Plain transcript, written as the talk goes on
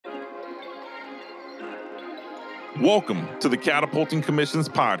Welcome to the Catapulting Commissions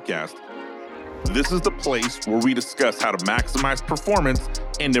podcast. This is the place where we discuss how to maximize performance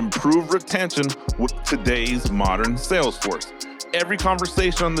and improve retention with today's modern sales force. Every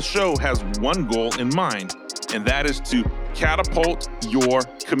conversation on the show has one goal in mind, and that is to catapult your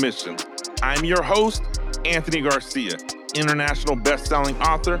commission. I'm your host, Anthony Garcia, international best-selling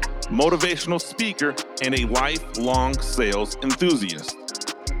author, motivational speaker, and a lifelong sales enthusiast.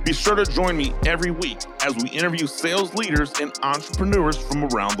 Be sure to join me every week as we interview sales leaders and entrepreneurs from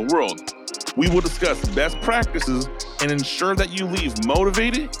around the world. We will discuss best practices and ensure that you leave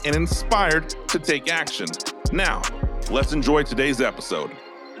motivated and inspired to take action. Now, let's enjoy today's episode.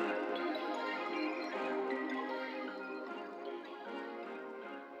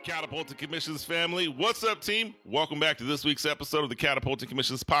 Catapulting Commissions family, what's up, team? Welcome back to this week's episode of the Catapulting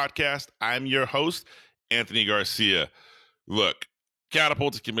Commissions podcast. I'm your host, Anthony Garcia. Look,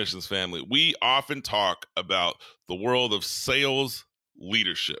 Catapulting Commissions family, we often talk about the world of sales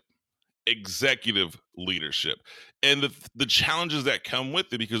leadership, executive leadership, and the challenges that come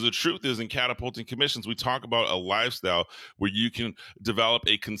with it, because the truth is, in Catapulting Commissions, we talk about a lifestyle where you can develop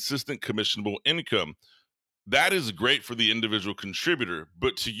a consistent commissionable income. That is great for the individual contributor,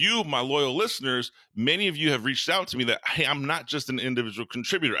 but to you, my loyal listeners, many of you have reached out to me that, hey, I'm not just an individual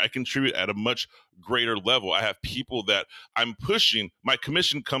contributor. I contribute at a much greater level. I have people that I'm pushing. My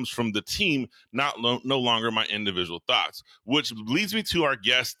commission comes from the team, no longer my individual thoughts, which leads me to our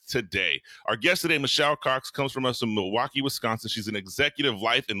guest today. Our guest today, Michelle Cox, comes from us from Milwaukee, Wisconsin. She's an executive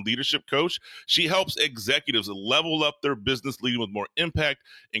life and leadership coach. She helps executives level up their business, leading with more impact,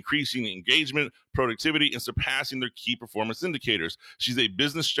 increasing engagement, productivity, and surpassing their key performance indicators. She's a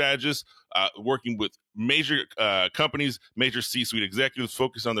business strategist working with major companies, major C-suite executives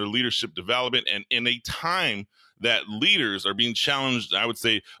focused on their leadership development. And in a time that leaders are being challenged, I would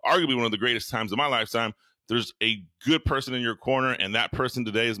say arguably one of the greatest times of my lifetime, there's a good person in your corner, and that person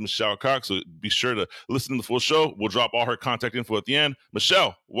today is Michelle Cox. So be sure to listen to the full show. We'll drop all her contact info at the end.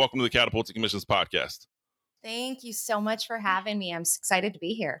 Michelle, welcome to the Catapulting Commissions podcast. Thank you so much for having me. I'm excited to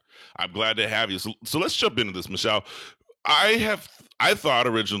be here. I'm glad to have you. So let's jump into this, Michelle. I thought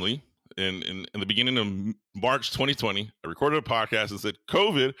originally in the beginning of March 2020, I recorded a podcast and said,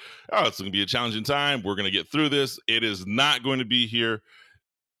 COVID, it's going to be a challenging time. We're going to get through this. It is not going to be here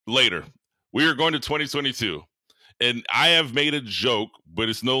later. We are going to 2022. And I have made a joke, but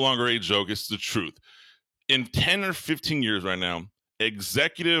it's no longer a joke. It's the truth. In 10 or 15 years right now,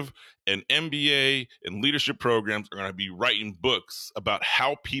 executive and MBA and leadership programs are going to be writing books about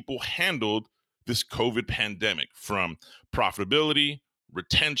how people handled this COVID pandemic, from profitability,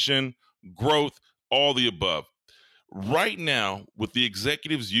 retention, growth, all the above. Right now, with the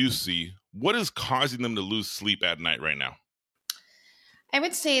executives you see, what is causing them to lose sleep at night right now? I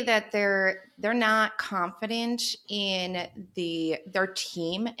would say that they're not confident in their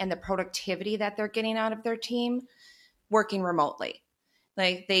team and the productivity that they're getting out of their team working remotely.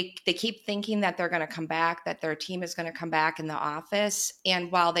 Like they keep thinking that they're going to come back, that their team is going to come back in the office.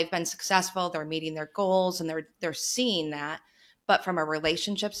 And while they've been successful, they're meeting their goals and they're seeing that. But from a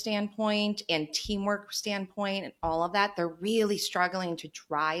relationship standpoint and teamwork standpoint and all of that, they're really struggling to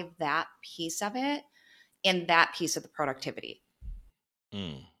drive that piece of it and that piece of the productivity.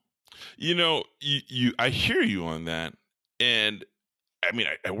 You know, I hear you on that. And I mean,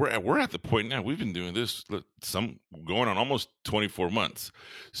 we're at the point now, we've been doing this going on almost 24 months.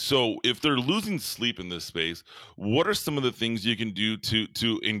 So if they're losing sleep in this space, what are some of the things you can do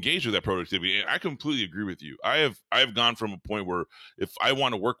to engage with that productivity? And I completely agree with you. I have gone from a point where if I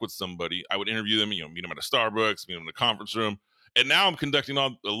want to work with somebody, I would interview them, meet them at a Starbucks, meet them in a conference room. And now I'm conducting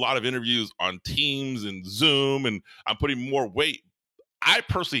a lot of interviews on Teams and Zoom, and I'm putting more weight. I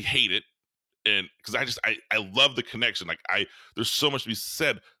personally hate it. And because I love the connection. Like there's so much to be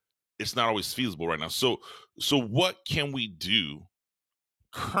said. It's not always feasible right now. So what can we do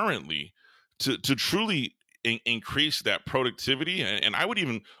currently to truly increase that productivity? And I would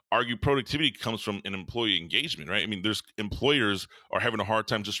even argue productivity comes from an employee engagement, right? I mean, there's employers are having a hard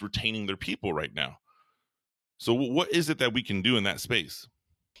time just retaining their people right now. So what is it that we can do in that space?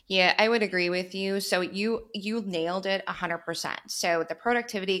 Yeah, I would agree with you. So you nailed it 100%. So the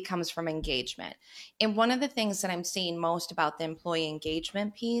productivity comes from engagement. And one of the things that I'm seeing most about the employee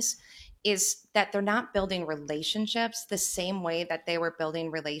engagement piece is that they're not building relationships the same way that they were building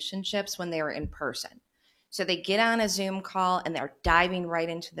relationships when they were in person. So they get on a Zoom call and they're diving right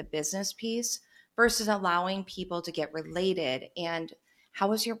into the business piece versus allowing people to get related and how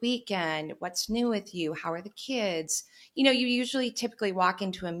was your weekend? What's new with you? How are the kids? You usually typically walk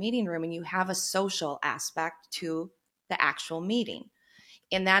into a meeting room and you have a social aspect to the actual meeting.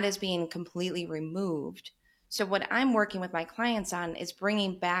 And that is being completely removed. So, what I'm working with my clients on is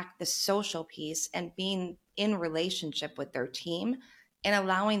bringing back the social piece and being in relationship with their team and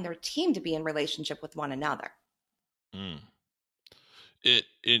allowing their team to be in relationship with one another. Mm. It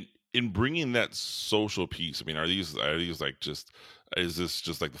in bringing that social piece. I mean, are these like just is this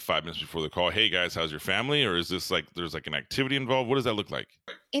just like the 5 minutes before the call? Hey guys, how's your family? Or is this like there's like an activity involved? What does that look like?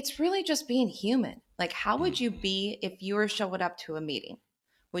 It's really just being human. Like, how Mm. would you be if you were showing up to a meeting?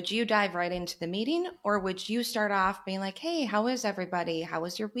 Would you dive right into the meeting, or would you start off being like, hey, how is everybody? How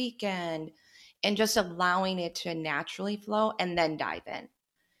was your weekend? And just allowing it to naturally flow and then dive in.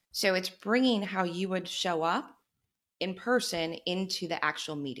 So it's bringing how you would show up in person into the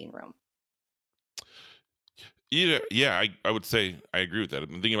actual meeting room. Yeah, I would say I agree with that.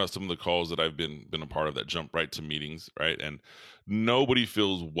 I'm thinking about some of the calls that I've been a part of that jump right to meetings, right? And nobody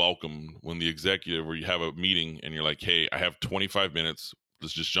feels welcome when the executive or you have a meeting and you're like, hey, I have 25 minutes.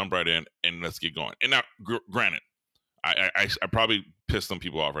 Let's just jump right in and let's get going. And now, granted, I probably pissed some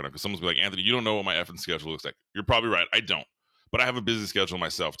people off right now because someone's be like, Anthony, you don't know what my effing schedule looks like. You're probably right. I don't, but I have a busy schedule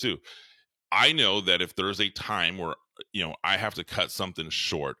myself too. I know that if there's a time where I have to cut something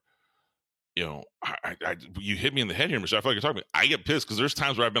short, you hit me in the head here, Michelle. I feel like you're talking about. I get pissed because there's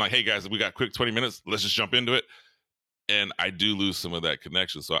times where I've been like, hey guys, we got quick 20 minutes. Let's just jump into it. And I do lose some of that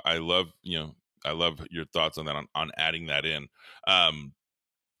connection. So I love your thoughts on that, on adding that in.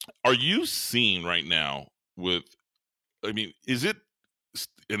 Are you seeing right now I mean, is it,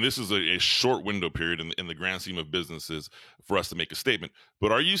 and this is a short window period in the grand scheme of businesses for us to make a statement,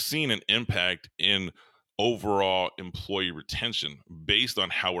 but are you seeing an impact in overall employee retention based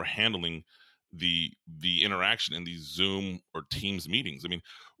on how we're handling the interaction in these Zoom or Teams meetings? I mean,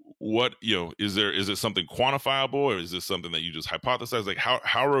 what is it something quantifiable, or is this something that you just hypothesize? Like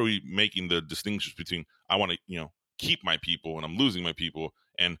how are we making the distinctions between I want to keep my people and I'm losing my people,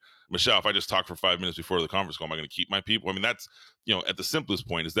 and Michelle, if I just talk for 5 minutes before the conference call, am I going to keep my people? I mean, that's at the simplest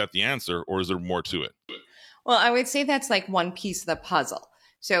point, is that the answer, or is there more to it? Well, I would say that's like one piece of the puzzle.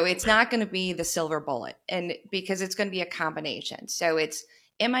 So it's Right. not going to be the silver bullet, and because it's going to be a combination. So it's,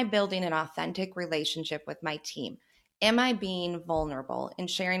 am I building an authentic relationship with my team? Am I being vulnerable and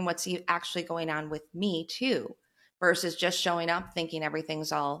sharing what's actually going on with me too, versus just showing up thinking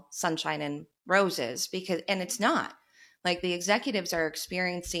everything's all sunshine and roses? And it's not. Like, the executives are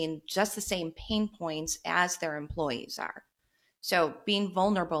experiencing just the same pain points as their employees are. So being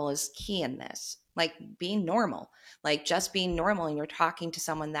vulnerable is key in this, like being normal, like just being normal, and you're talking to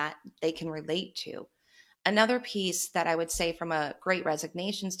someone that they can relate to. Another piece that I would say from a Great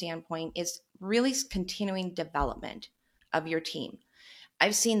Resignation standpoint is really continuing development of your team.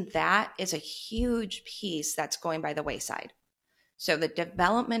 I've seen that is a huge piece that's going by the wayside. So the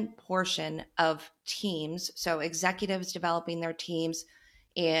development portion of teams, so executives developing their teams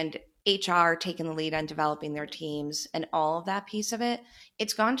and HR taking the lead on developing their teams and all of that piece of it,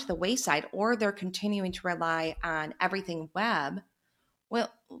 it's gone to the wayside, or they're continuing to rely on everything web.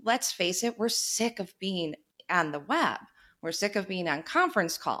 Well, let's face it, we're sick of being on the web. We're sick of being on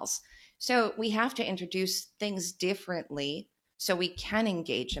conference calls. So we have to introduce things differently so we can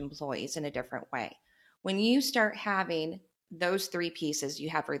engage employees in a different way. When you start having those three pieces, you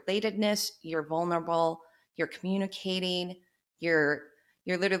have relatedness, you're vulnerable, you're communicating, you're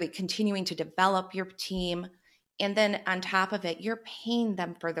you're literally continuing to develop your team, and then on top of it, you're paying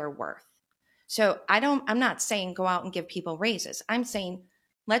them for their worth. So I'm not saying go out and give people raises. I'm saying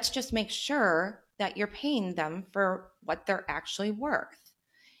let's just make sure that you're paying them for what they're actually worth.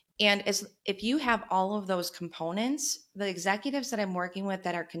 And if you have all of those components, the executives that I'm working with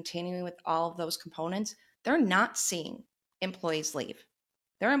that are continuing with all of those components, they're not seeing employees leave.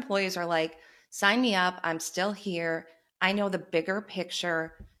 Their employees are like, sign me up. I'm still here. I know the bigger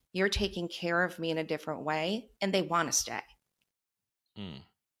picture. You're taking care of me in a different way, and they want to stay. Hmm.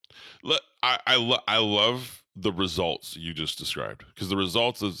 Look, I love the results you just described, because the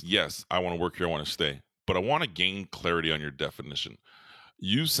results is, yes, I want to work here, I want to stay, but I want to gain clarity on your definition.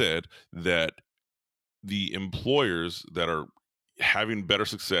 You said that the employers that are having better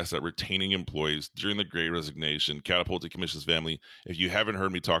success at retaining employees during the Great Resignation, Catapulted Commissions family. If you haven't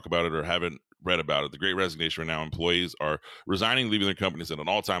heard me talk about it or haven't read about it, the Great Resignation right now, employees are resigning, leaving their companies at an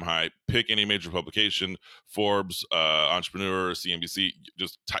all-time high. Pick any major publication, Forbes, Entrepreneur, CNBC,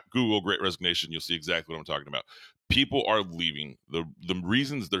 just Google Great Resignation. You'll see exactly what I'm talking about. People are leaving. The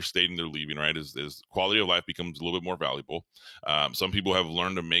reasons they're stating they're leaving, right, is quality of life becomes a little bit more valuable. Some people have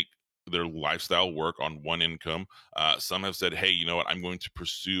learned to make their lifestyle work on one income. Some have said, hey, you know what, I'm going to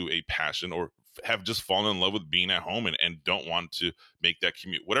pursue a passion, or have just fallen in love with being at home and don't want to make that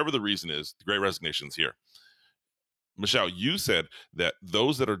commute. Whatever the reason is, the Great Resignation's here. Michelle, you said that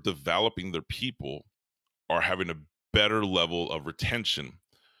those that are developing their people are having a better level of retention,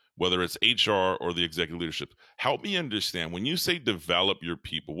 whether it's HR or the executive leadership. Help me understand, when you say develop your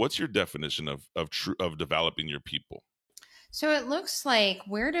people, what's your definition of developing your people? So it looks like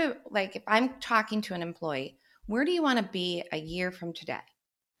if I'm talking to an employee, where do you want to be a year from today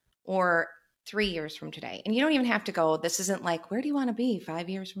or 3 years from today? And you don't even have to go, this isn't like, where do you want to be 5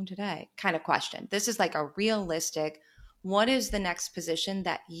 years from today kind of question. This is like a realistic, what is the next position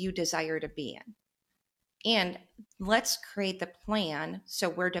that you desire to be in? And let's create the plan. So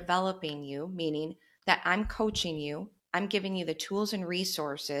we're developing you, meaning that I'm coaching you, I'm giving you the tools and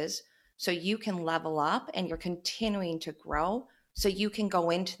resources so you can level up and you're continuing to grow so you can go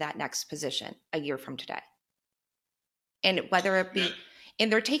into that next position a year from today. And whether it be,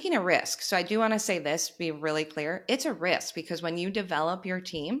 and they're taking a risk. So I do want to say this, be really clear. It's a risk because when you develop your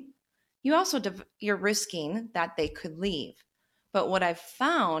team, you also, you're risking that they could leave. But what I've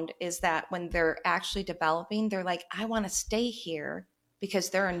found is that when they're actually developing, they're like, I want to stay here because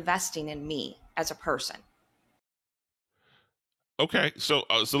they're investing in me as a person. Okay, so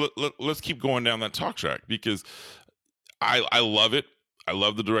let's keep going down that talk track, because I love it. I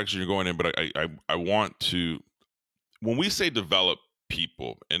love the direction you're going in, but I want to, when we say develop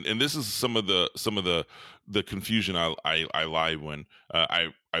people, and this is some of the confusion I lie when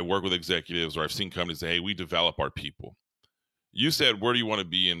I work with executives, or I've seen companies say, hey, we develop our people. You said, where do you want to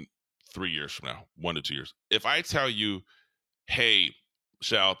be in 3 years from now, 1 to 2 years? If I tell you, hey,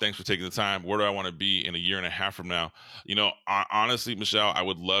 Michelle, thanks for taking the time, where do I want to be in a year and a half from now? Honestly, Michelle, I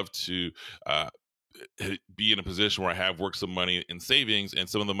would love to be in a position where I have worked some money in savings, and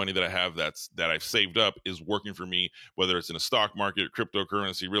some of the money that I have that I've saved up is working for me, whether it's in a stock market,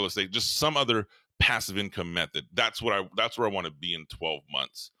 cryptocurrency, real estate, just some other passive income method. That's where I want to be in 12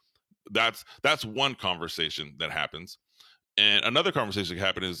 months. That's one conversation that happens. And another conversation that can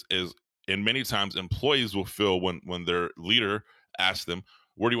happen is and many times employees will feel when their leader asks them,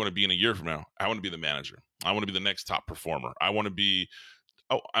 where do you want to be in a year from now? I want to be the manager. I want to be the next top performer. I want to be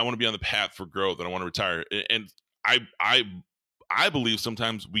on the path for growth, and I want to retire. And I believe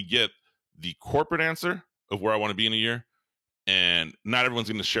sometimes we get the corporate answer of where I want to be in a year, and not everyone's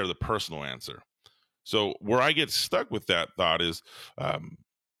going to share the personal answer. So where I get stuck with that thought is,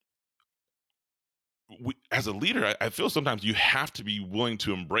 as a leader, I feel sometimes you have to be willing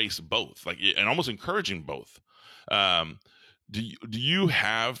to embrace both, and almost encouraging both. Do you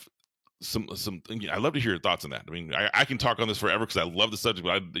have some? I'd love to hear your thoughts on that. I mean, I can talk on this forever because I love the subject,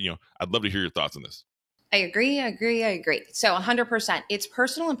 but I'd love to hear your thoughts on this. I agree. So 100%, it's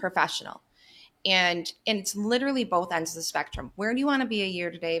personal and professional, and it's literally both ends of the spectrum. Where do you want to be a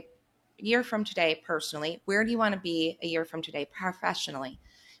year from today, personally? Where do you want to be a year from today, professionally?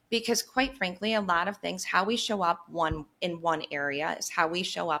 Because quite frankly, a lot of things, how we show up in one area is how we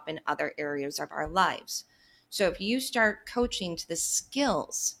show up in other areas of our lives. So if you start coaching to the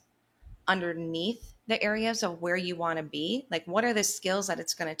skills underneath the areas of where you want to be, like what are the skills that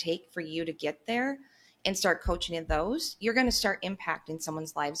it's going to take for you to get there, and start coaching in those, you're going to start impacting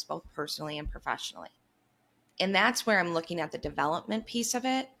someone's lives both personally and professionally. And that's where I'm looking at the development piece of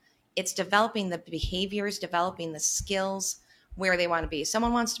it. It's developing the behaviors, developing the skills, where they want to be.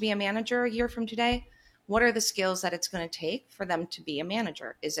 Someone wants to be a manager a year from today. What are the skills that it's going to take for them to be a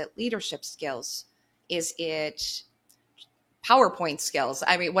manager? Is it leadership skills? Is it PowerPoint skills?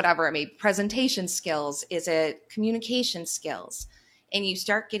 I mean, whatever it may be, presentation skills. Is it communication skills? And you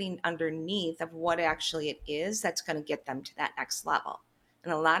start getting underneath of what actually it is that's going to get them to that next level.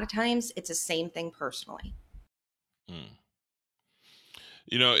 And a lot of times it's the same thing personally.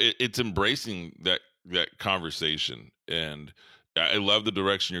 It's embracing that conversation, and I love the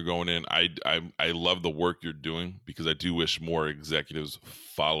direction you're going in. I love the work you're doing, because I do wish more executives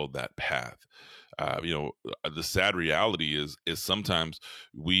followed that path. The sad reality is sometimes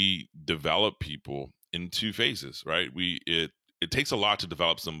we develop people in two phases, right? It takes a lot to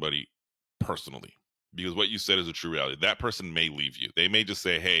develop somebody personally, because what you said is a true reality. That person may leave you. They may just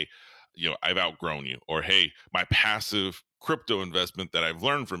say, hey, I've outgrown you, or hey, my passive crypto investment that I've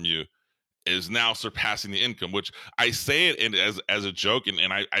learned from you is now surpassing the income, which I say it as a joke.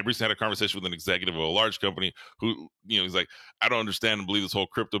 And I recently had a conversation with an executive of a large company who, he's like, I don't understand and believe this whole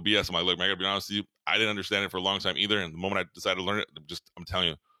crypto BS. I'm like, look, I gotta be honest with you, I didn't understand it for a long time either. And the moment I decided to learn it, I'm telling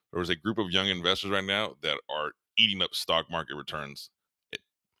you, there was a group of young investors right now that are eating up stock market returns.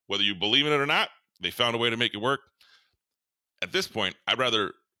 Whether you believe in it or not, they found a way to make it work. At this point, I'd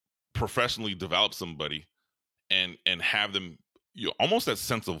rather professionally develop somebody and have them almost that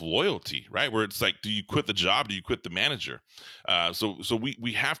sense of loyalty, right? Where it's like, do you quit the job? Do you quit the manager? So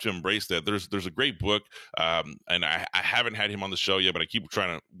we have to embrace that. There's a great book, and I haven't had him on the show yet, but I keep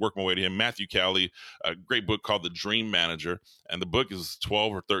trying to work my way to him. Matthew Cowley, a great book called The Dream Manager, and the book is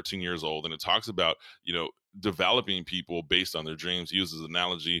 12 or 13 years old, and it talks about developing people based on their dreams. He uses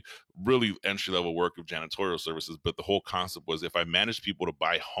analogy, really entry level work of janitorial services, but the whole concept was, if I manage people to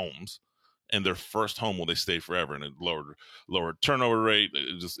buy homes, and their first home, will they stay forever? And it lower turnover rate.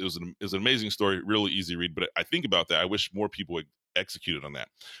 It was an amazing story, really easy read. But I think about that. I wish more people had executed on that.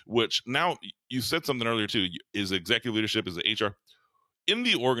 Which, now, you said something earlier too. Is executive leadership, is the HR in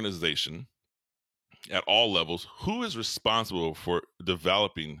the organization at all levels? Who is responsible for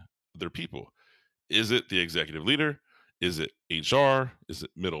developing their people? Is it the executive leader? Is it HR? Is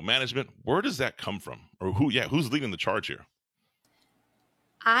it middle management? Where does that come from? Or who's leading the charge here?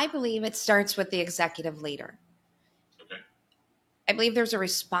 I believe it starts with the executive leader. Okay. I believe there's a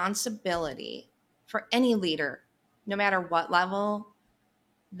responsibility for any leader, no matter what level,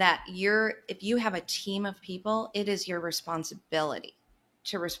 that if you have a team of people, it is your responsibility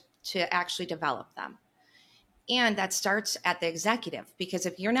to actually develop them. And that starts at the executive, because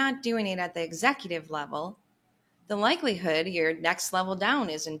if you're not doing it at the executive level, the likelihood your next level down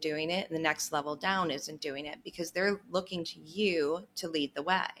isn't doing it, and the next level down isn't doing it, because they're looking to you to lead the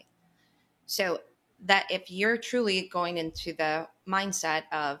way. So that if you're truly going into the mindset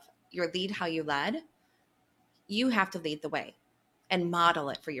of your lead how you led, you have to lead the way and model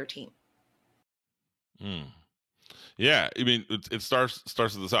it for your team. Yeah, I mean, it starts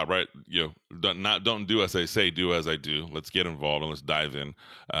at the top, right? Don't do as I say, do as I do. Let's get involved and let's dive in.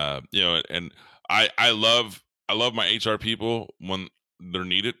 And I love my HR people when they're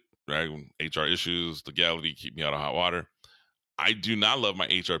needed, right? When HR issues, legality, keep me out of hot water. I do not love my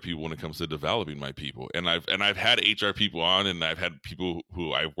HR people when it comes to developing my people. And I've had HR people on, and I've had people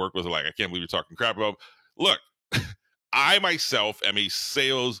who I've worked with, like, I can't believe you're talking crap about. Look, I myself am a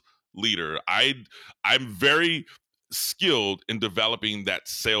sales leader. I'm very skilled in developing that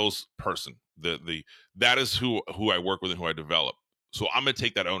sales person. That is who I work with and who I develop. So I'm going to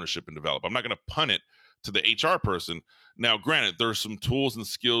take that ownership and develop. I'm not going to punt it to the HR person. Now, granted, there's some tools and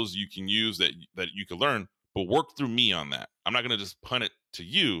skills you can use that you can learn, but work through me on that. I'm not going to just punt it to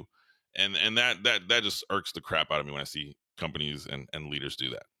you. And that just irks the crap out of me when I see companies and leaders do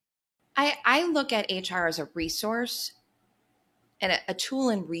that. I look at HR as a resource and a tool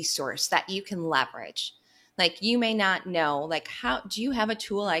and resource that you can leverage. Like, you may not know, like, how do you have a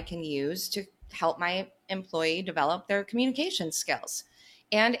tool I can use to help my employee develop their communication skills?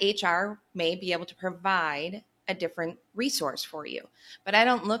 And HR may be able to provide a different resource for you, but I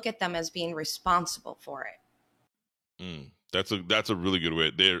don't look at them as being responsible for it. That's a really good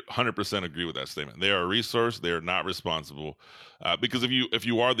way. They 100% agree with that statement. They are a resource. They are not responsible, because if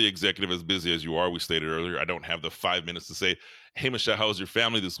you are the executive, as busy as you are, we stated earlier, I don't have the 5 minutes to say, hey, Michelle, how was your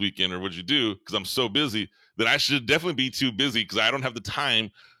family this weekend, or what'd you do? Because I'm so busy that I should definitely be too busy, because I don't have the time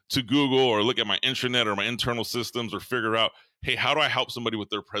to Google or look at my intranet or my internal systems or figure out, hey, how do I help somebody with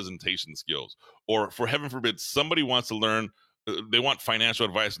their presentation skills? Or, for heaven forbid, somebody wants to learn, they want financial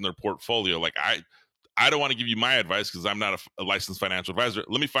advice in their portfolio. Like, I don't want to give you my advice because I'm not a licensed financial advisor.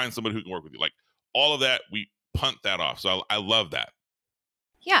 Let me find somebody who can work with you. Like, all of that, we punt that off. So I love that.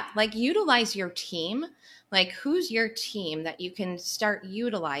 Yeah, like, utilize your team. Like, who's your team that you can start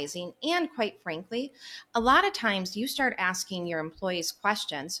utilizing? And quite frankly, a lot of times you start asking your employees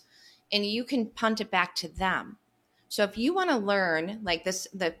questions and you can punt it back to them. So if you want to learn, like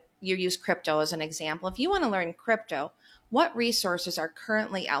you use crypto as an example. If you want to learn crypto, what resources are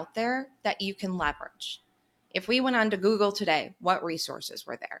currently out there that you can leverage? If we went on to Google today, what resources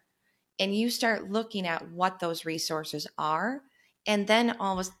were there? And you start looking at what those resources are, and then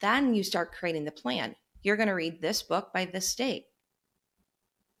then you start creating the plan. You're going to read this book by this date.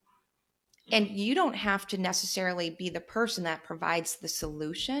 And you don't have to necessarily be the person that provides the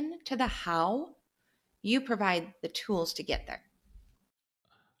solution to the how. You provide the tools to get there.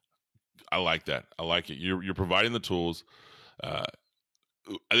 I like that. I like it. You're providing the tools. I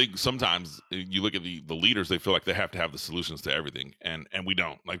think sometimes you look at the leaders, they feel like they have to have the solutions to everything, and we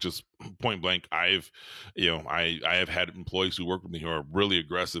don't. Like, just point blank, I have had employees who work with me who are really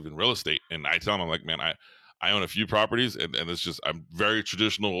aggressive in real estate, and I tell them, I'm like, man, I own a few properties, and it's just, I'm very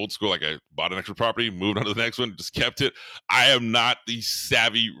traditional, old school. Like, I bought an extra property, moved on to the next one, just kept it. I am not the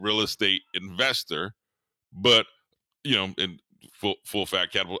savvy real estate investor, but in full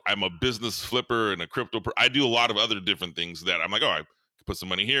fat capital, I'm a business flipper and a crypto. I do a lot of other different things that I'm like, I can put some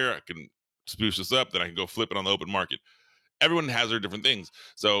money here, I can spruce this up, then I can go flip it on the open market. Everyone has their different things.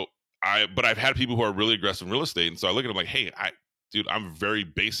 So but I've had people who are really aggressive in real estate, and so I look at them like, hey, dude, I'm very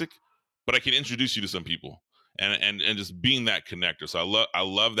basic, but I can introduce you to some people. And just being that connector. So I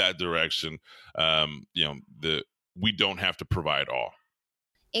love that direction. We don't have to provide all.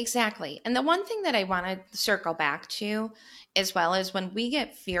 Exactly. And the one thing that I want to circle back to as well is when we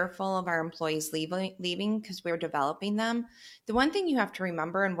get fearful of our employees leaving because we're developing them, the one thing you have to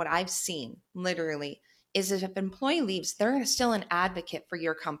remember and what I've seen literally is that if an employee leaves, they're still an advocate for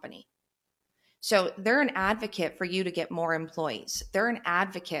your company. So they're an advocate for you to get more employees. They're an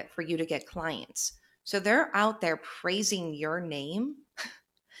advocate for you to get clients. So they're out there praising your name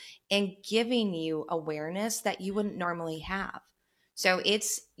and giving you awareness that you wouldn't normally have. So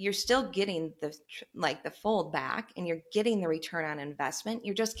you're still getting the fold back and you're getting the return on investment.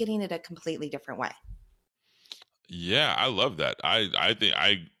 You're just getting it a completely different way. Yeah, I love that. I think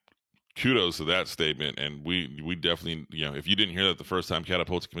kudos to that statement. And we definitely, if you didn't hear that the first time,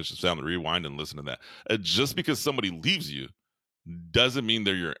 Catapult Commission sound, rewind and listen to that. Just because somebody leaves you doesn't mean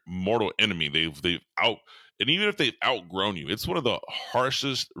they're your mortal enemy. And even if they've outgrown you, it's one of the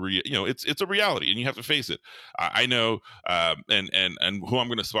harshest. It's a reality, and you have to face it. I know, and who I'm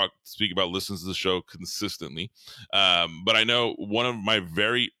going to speak about listens to the show consistently, but I know one of my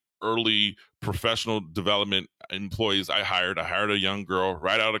very early professional development employees I hired a young girl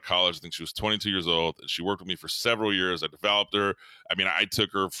right out of college. I think she was 22 years old, and she worked with me for several years. I developed her. I mean, I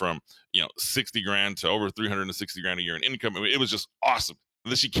took her from 60 grand to over 360 grand a year in income. I mean, it was just awesome.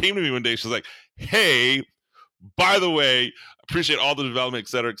 And then she came to me one day. She was like, "Hey, by the way, appreciate all the development, et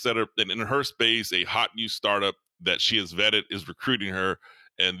cetera, et cetera." And in her space, a hot new startup that she has vetted is recruiting her.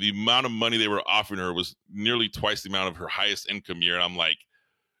 And the amount of money they were offering her was nearly twice the amount of her highest income year. And I'm like,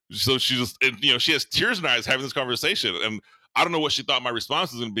 so she just, she has tears in her eyes having this conversation. And I don't know what she thought my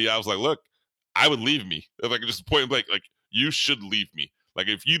response was going to be. I was like, "Look, I would leave me." If I could just point blank, like, you should leave me. Like,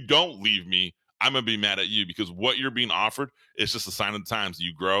 if you don't leave me, I'm going to be mad at you, because what you're being offered is just a sign of the times.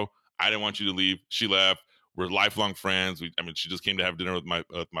 You grow. I didn't want you to leave. She left. We're lifelong friends. She just came to have dinner with my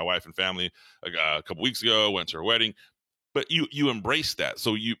wife and family a couple weeks ago, went to her wedding. But you embrace that.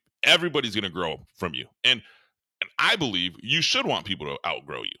 So everybody's going to grow from you. And I believe you should want people to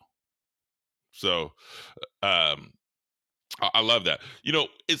outgrow you. So, I love that.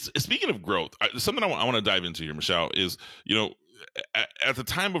 It's speaking of growth. Something I want to dive into here, Michelle, is at the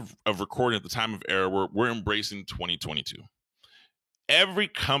time of recording, at the time of air, we're embracing 2022. Every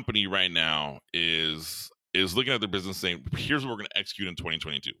company right now is looking at their business saying, "Here's what we're going to execute in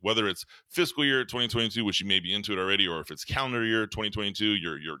 2022." Whether it's fiscal year 2022, which you may be into it already, or if it's calendar year 2022,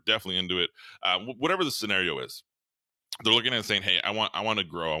 you're definitely into it. Whatever the scenario is, they're looking at it saying, "Hey, I want to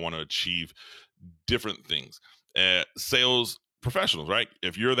grow. I want to achieve different things." Sales professionals, right?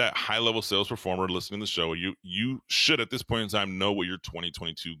 If you're that high level sales performer listening to the show, you should at this point in time know what your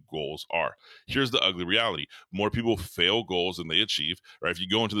 2022 goals are. Here's the ugly reality: more people fail goals than they achieve. Right? If you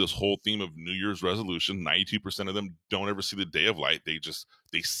go into this whole theme of New Year's resolution, 92% of them don't ever see the day of light.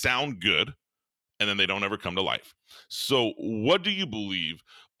 They sound good, and then they don't ever come to life. So what do you believe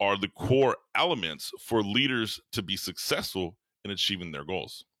are the core elements for leaders to be successful in achieving their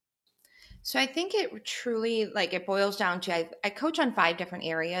goals? So I think it truly, it boils down to, I coach on 5 different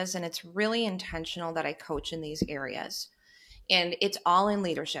areas, and it's really intentional that I coach in these areas. And it's all in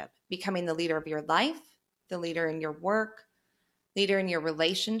leadership: becoming the leader of your life, the leader in your work, leader in your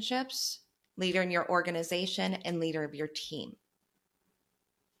relationships, leader in your organization, and leader of your team.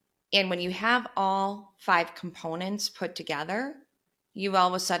 And when you have all 5 components put together, you've all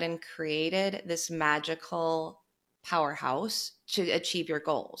of a sudden created this magical powerhouse to achieve your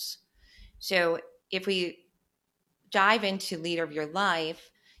goals. So if we dive into leader of your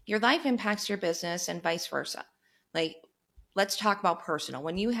life impacts your business and vice versa. Let's talk about personal.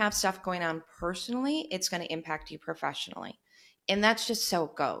 When you have stuff going on personally, it's going to impact you professionally. And that's just so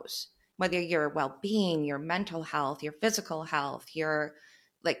it goes. Whether your well-being, your mental health, your physical health, your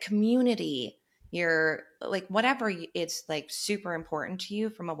community, your whatever, it's super important to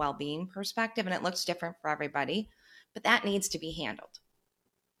you from a well-being perspective, and it looks different for everybody, but that needs to be handled.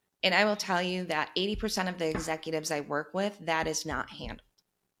 And I will tell you that 80% of the executives I work with, that is not handled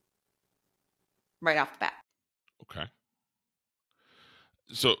right off the bat. Okay.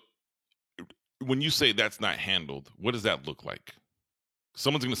 So when you say that's not handled, what does that look like?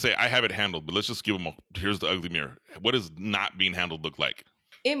 Someone's going to say, "I have it handled," but let's just give them here's the ugly mirror. What does not being handled look like?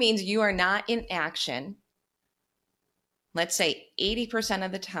 It means you are not in action, let's say 80%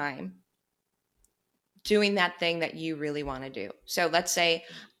 of the time, doing that thing that you really want to do. So let's say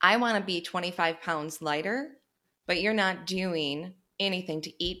I want to be 25 pounds lighter, but you're not doing anything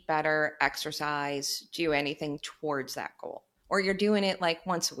to eat better, exercise, do anything towards that goal. Or you're doing it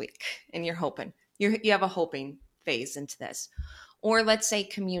once a week and you're hoping. You have a hoping phase into this. Or let's say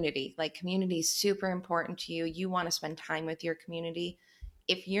community, like community is super important to you. You want to spend time with your community.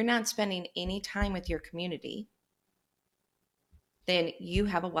 If you're not spending any time with your community, then you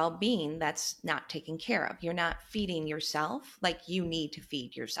have a well-being that's not taken care of. You're not feeding yourself like you need to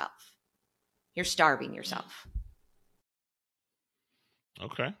feed yourself. You're starving yourself.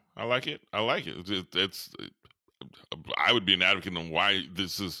 Okay. I like it. I like it. I would be an advocate on why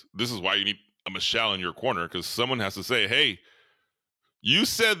this is why you need a Michelle in your corner, because someone has to say, hey, you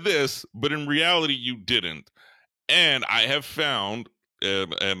said this, but in reality you didn't. And I have found,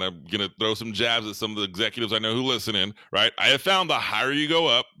 and I'm going to throw some jabs at some of the executives I know who listen in, right? I have found the higher you go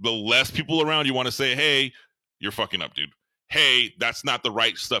up, the less people around you want to say, hey, you're fucking up, dude. Hey, that's not the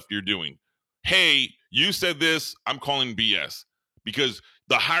right stuff you're doing. Hey, you said this, I'm calling BS. Because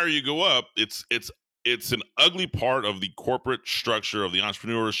the higher you go up, it's an ugly part of the corporate structure, of the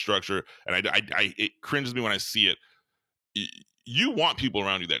entrepreneur structure, and it cringes me when I see it. You want people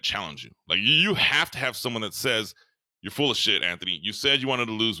around you that challenge you. Like, you have to have someone that says, you're full of shit, Anthony. You said you wanted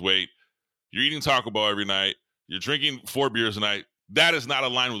to lose weight. You're eating Taco Bell every night. You're drinking 4 beers a night. That is not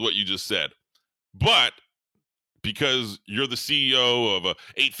aligned with what you just said. But because you're the CEO of a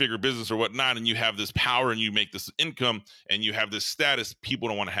 8-figure business or whatnot, and you have this power and you make this income and you have this status, people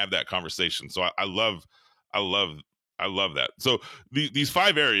don't want to have that conversation. So I love that. So these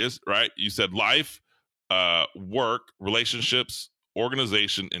 5 areas, right? You said life, work, relationships,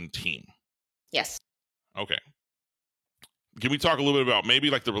 organization, and team. Yes. Okay. Can we talk a little bit about maybe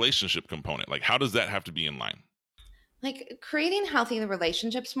like the relationship component? Like, how does that have to be in line? Like, creating healthy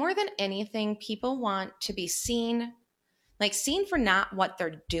relationships, more than anything, people want to be seen, like seen for not what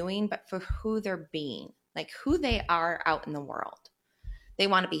they're doing, but for who they're being, like who they are out in the world. They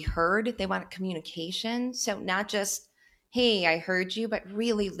want to be heard. They want communication. So not just, hey, I heard you, but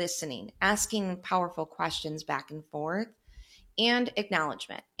really listening, asking powerful questions back and forth, and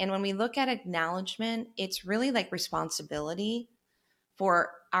acknowledgement. And when we look at acknowledgement, it's really like responsibility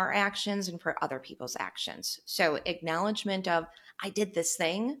for our actions and for other people's actions. So acknowledgement of, I did this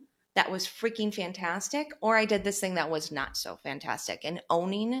thing that was freaking fantastic, or I did this thing that was not so fantastic, and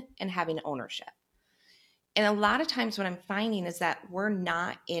owning and having ownership. And a lot of times what I'm finding is that we're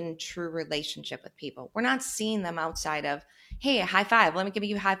not in true relationship with people. We're not seeing them outside of, hey, a high five, let me give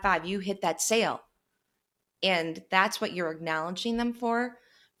you a high five. You hit that sale. And that's what you're acknowledging them for,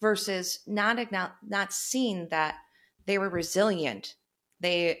 versus not seeing that they were resilient.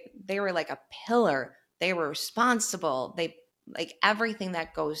 They were like a pillar. They were responsible. They, like, everything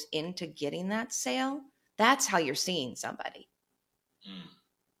that goes into getting that sale. That's how you're seeing somebody.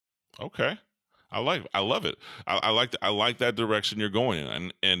 Okay. I love it. I like that direction you're going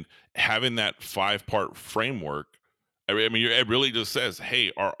in, and having that 5-part framework. I mean, it really just says,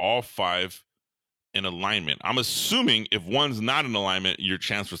 hey, are all 5 in alignment? I'm assuming if one's not in alignment, your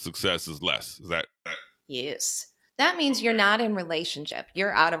chance for success is less. Is that? Yes. That means you're not in relationship.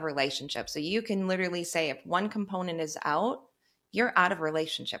 You're out of relationship. So you can literally say, if one component is out, you're out of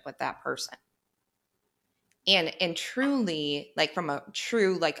relationship with that person. And truly, like, from a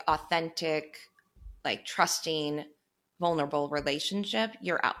true, like, authentic, like, trusting, vulnerable relationship,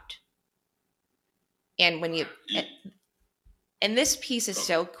 you're out. And when you, and this piece is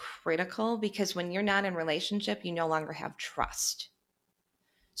so critical, because when you're not in relationship, you no longer have trust.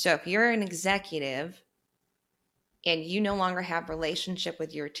 So if you're an executive and you no longer have relationship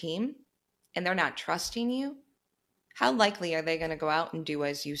with your team and they're not trusting you, how likely are they going to go out and do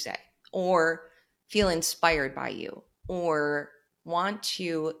as you say, or feel inspired by you, or want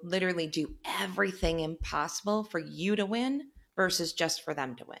to literally do everything impossible for you to win versus just for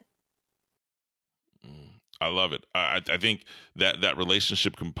them to win? I love it. I think that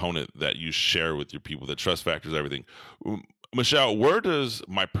relationship component that you share with your people, the trust factors, everything. Michelle, where does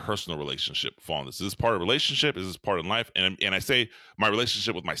my personal relationship fall in this? Is this part of a relationship? Is this part of life? And I say my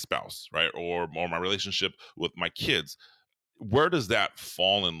relationship with my spouse, right? Or my relationship with my kids. Where does that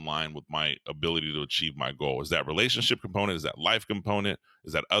fall in line with my ability to achieve my goal? Is that relationship component? Is that life component?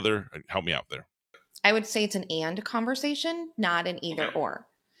 Is that other? Help me out there. I would say it's an and conversation, not an either or.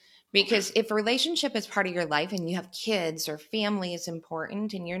 Because if a relationship is part of your life and you have kids or family is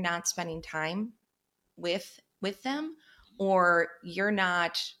important and you're not spending time with them, or you're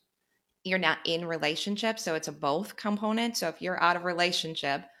not in relationship, so it's a both component. So if you're out of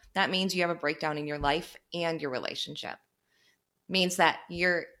relationship, that means you have a breakdown in your life and your relationship. Means that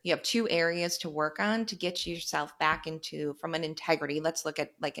you have 2 areas to work on to get yourself back into, from an integrity. Let's look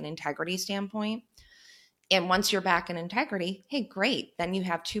at like an integrity standpoint. And once you're back in integrity, hey, great. Then you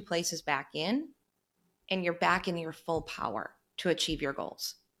have 2 places back in, and you're back in your full power to achieve your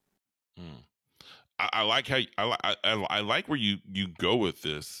goals. I like how I like where you go with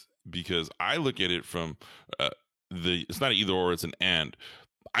this, because I look at it from it's not an either or, it's an and.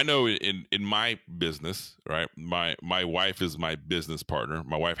 I know in my business, right? My wife is my business partner.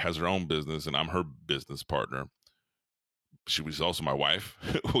 My wife has her own business, and I'm her business partner. She was also my wife.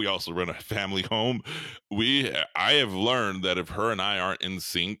 We also run a family home. I have learned that if her and I aren't in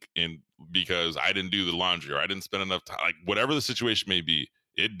sync, and because I didn't do the laundry or I didn't spend enough time, like whatever the situation may be,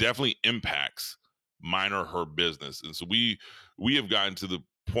 it definitely impacts mine or her business. And so we have gotten to the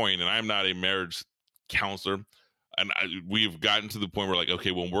point, and I'm not a marriage counselor, and we've gotten to the point where, like,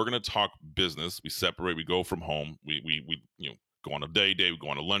 okay, when we're going to talk business, we separate, we go from home, we go on a day, we go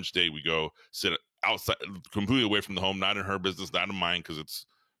on a lunch day, we go sit outside, completely away from the home, not in her business, not in mine, because it's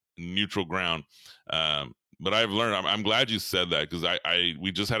neutral ground. But I've learned, I'm glad you said that, because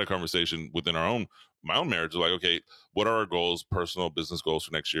we just had a conversation within my own marriage, like, okay, what are our goals, personal business goals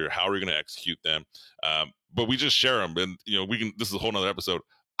for next year? How are we going to execute them? But we just share them, and this is a whole nother episode.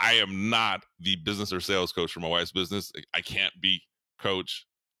 I am not the business or sales coach for my wife's business. I can't be coach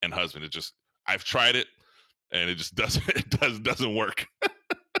and husband. I've tried it, and it just doesn't work.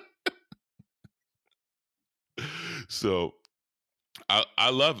 So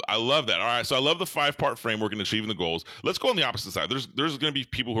I love that. All right, so I love the 5-part framework and achieving the goals. Let's go on the opposite side. There's going to be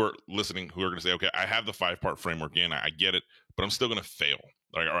people who are listening who are going to say, okay, I have the 5-part framework in, I get it, but I'm still going to fail.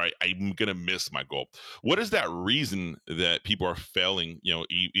 Like, all right, I'm going to miss my goal. What is that reason that people are failing?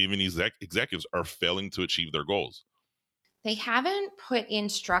 Even executives are failing to achieve their goals. They haven't put in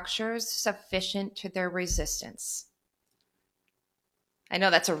structures sufficient to their resistance. I know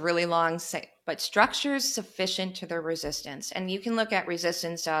that's a really long say, but structures sufficient to their resistance. And you can look at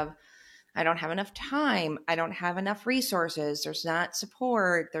resistance of, I don't have enough time, I don't have enough resources, there's not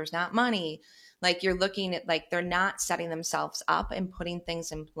support, there's not money. Like, you're looking at, like, they're not setting themselves up and putting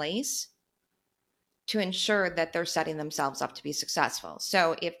things in place to ensure that they're setting themselves up to be successful.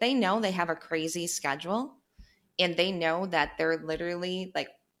 So if they know they have a crazy schedule, and they know that they're literally, like,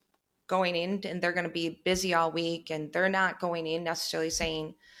 going in and they're going to be busy all week, and they're not going in necessarily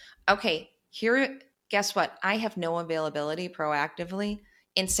saying, okay, here, guess what? I have no availability proactively,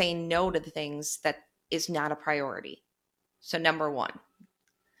 and saying no to the things that is not a priority. So number one.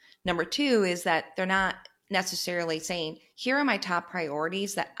 Number two is that they're not necessarily saying, here are my top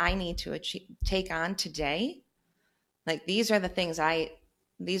priorities that I need to take on today. Like, these are the things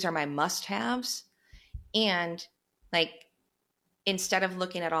these are my must-haves. And, like, instead of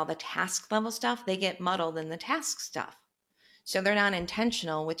looking at all the task level stuff, they get muddled in the task stuff. So they're not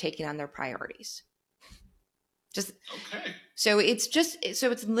intentional with taking on their priorities. Okay. So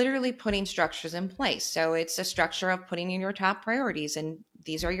it's literally putting structures in place. So it's a structure of putting in your top priorities, and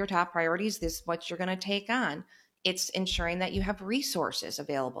these are your top priorities. This is what you're going to take on. It's ensuring that you have resources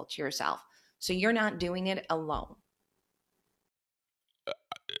available to yourself, so you're not doing it alone.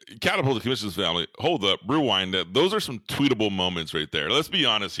 Catapult the Commissions family, hold up, rewind that. Those are some tweetable moments right there. Let's be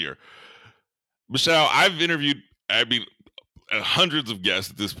honest here. Michelle, I've interviewed, hundreds of guests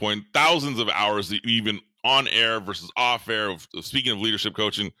at this point, thousands of hours, even on air versus off air, speaking of leadership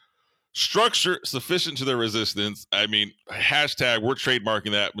coaching. Structure sufficient to their resistance. Hashtag, we're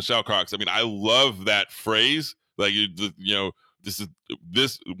trademarking that, Michelle Cox. I love that phrase. Like, this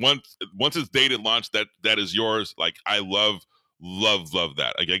once it's dated, launched, that is yours. Like, I love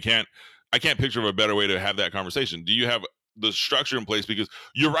that. Like, I can't picture a better way to have that conversation. Do you have the structure in place? Because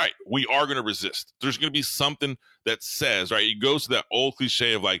you're right, we are going to resist. There's going to be something that says, right, it goes to that old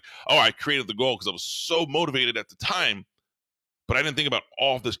cliche of, like, oh, I created the goal because I was so motivated at the time, but I didn't think about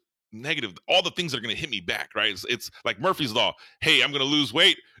all this negative, all the things that are going to hit me back, right? It's like Murphy's Law. Hey, I'm going to lose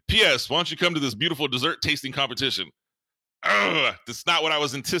weight. P.S. Why don't you come to this beautiful dessert tasting competition? That's not what I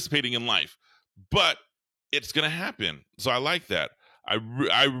was anticipating in life, but it's going to happen. So I like that.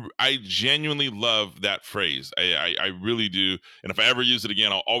 I genuinely love that phrase. I really do. And if I ever use it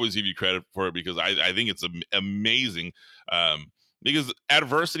again, I'll always give you credit for it, because I think it's amazing. Because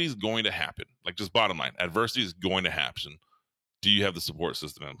adversity is going to happen. Like, just bottom line, adversity is going to happen. Do you have the support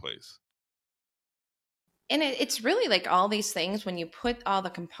system in place? And it's really like all these things, when you put all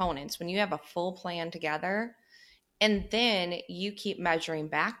the components, when you have a full plan together, and then you keep measuring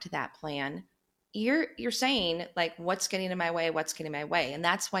back to that plan, you're saying, like, what's getting in my way? And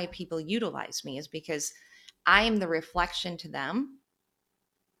that's why people utilize me, is because I am the reflection to them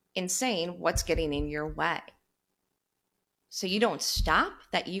in saying what's getting in your way. So you don't stop,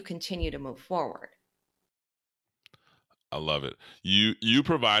 that you continue to move forward. I love it. You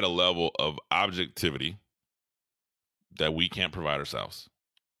provide a level of objectivity that we can't provide ourselves.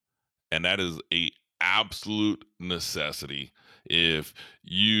 And that is a absolute necessity. If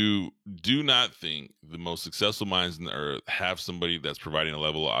you do not think the most successful minds in the earth have somebody that's providing a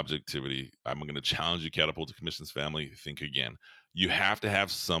level of objectivity, I'm going to challenge you, Catapult Commissions family, think again. You have to have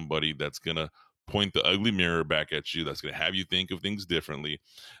somebody that's going to point the ugly mirror back at you, that's going to have you think of things differently.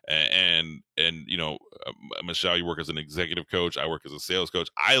 And you know, Michelle, you work as an executive coach. I work as a sales coach.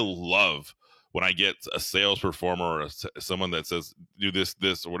 I love when I get a sales performer or someone that says, do this,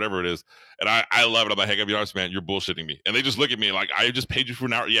 or whatever it is. And I love it. I'm like, hey, I gotta be honest, man, you're bullshitting me. And they just look at me like, I just paid you for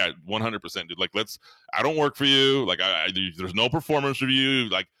an hour. Yeah, 100%, dude. Like, I don't work for you. Like, there's no performance review.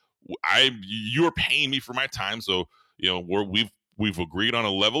 Like, you're paying me for my time. So, you know, we've agreed on a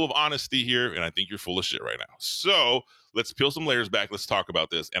level of honesty here, and I think you're full of shit right now. So let's peel some layers back. Let's talk about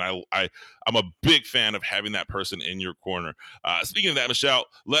this. And I'm a big fan of having that person in your corner. Speaking of that, Michelle,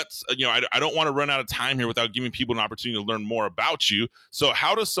 let's, you know, I don't want to run out of time here without giving people an opportunity to learn more about you. So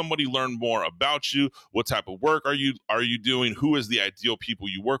how does somebody learn more about you? What type of work are you doing? Who is the ideal people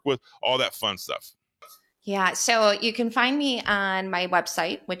you work with? All that fun stuff. Yeah, so you can find me on my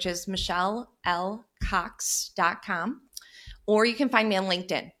website, which is michellelcox.com, or you can find me on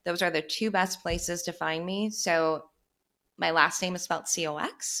LinkedIn. Those are the two best places to find me. So my last name is spelled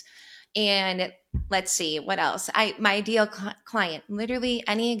COX. And let's see, what else? My ideal client, literally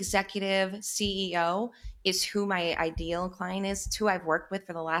any executive CEO is who my ideal client is. It's who I've worked with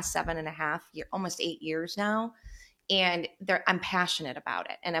for the last 7.5 years, almost 8 years now. And I'm passionate about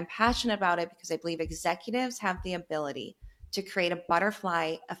it. And I'm passionate about it because I believe executives have the ability to create a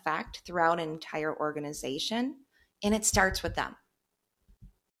butterfly effect throughout an entire organization. And it starts with them.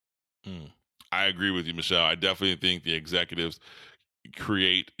 I agree with you, Michelle. I definitely think the executives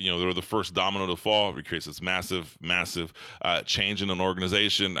create, you know, they're the first domino to fall. It creates this massive change in an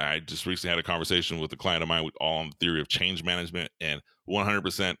organization. I just recently had a conversation with a client of mine all on the theory of change management, and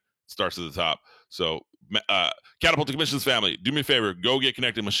 100% starts at the top. So Catapult Commissions family, do me a favor, go get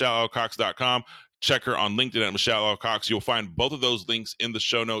connected, MichelleLCox.com. Check her on LinkedIn at Michelle L. Cox. You'll find both of those links in the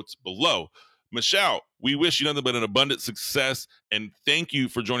show notes below. Michelle, we wish you nothing but an abundant success, and thank you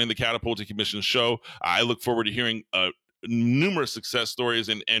for joining the Catapulting Commissions show. I look forward to hearing numerous success stories,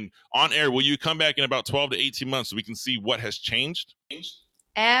 and on air, will you come back in about 12 to 18 months so we can see what has changed?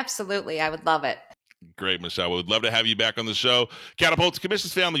 Absolutely. I would love it. Great, Michelle. We would love to have you back on the show. Catapulting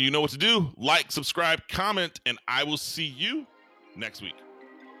Commissions family, you know what to do. Like, subscribe, comment, and I will see you next week.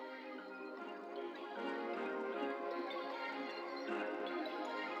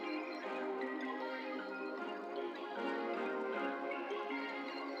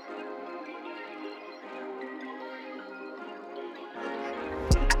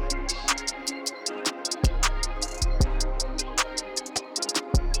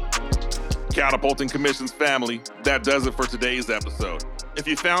 Catapulting Commissions family, that does it for today's episode. If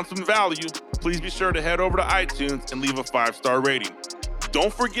you found some value, please be sure to head over to iTunes and leave a 5-star rating.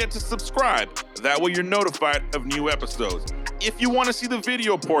 Don't forget to subscribe, that way you're notified of new episodes. If you want to see the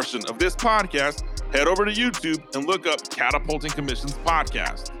video portion of this podcast, head over to YouTube and look up Catapulting Commissions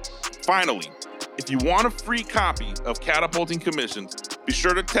Podcast. Finally, if you want a free copy of Catapulting Commissions, be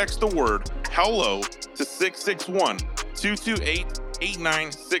sure to text the word HELLO to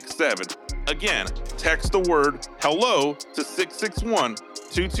 661-228-8967. Again, text the word HELLO to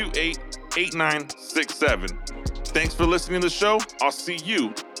 661-228-8967. Thanks for listening to the show. I'll see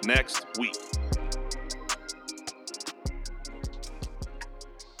you next week.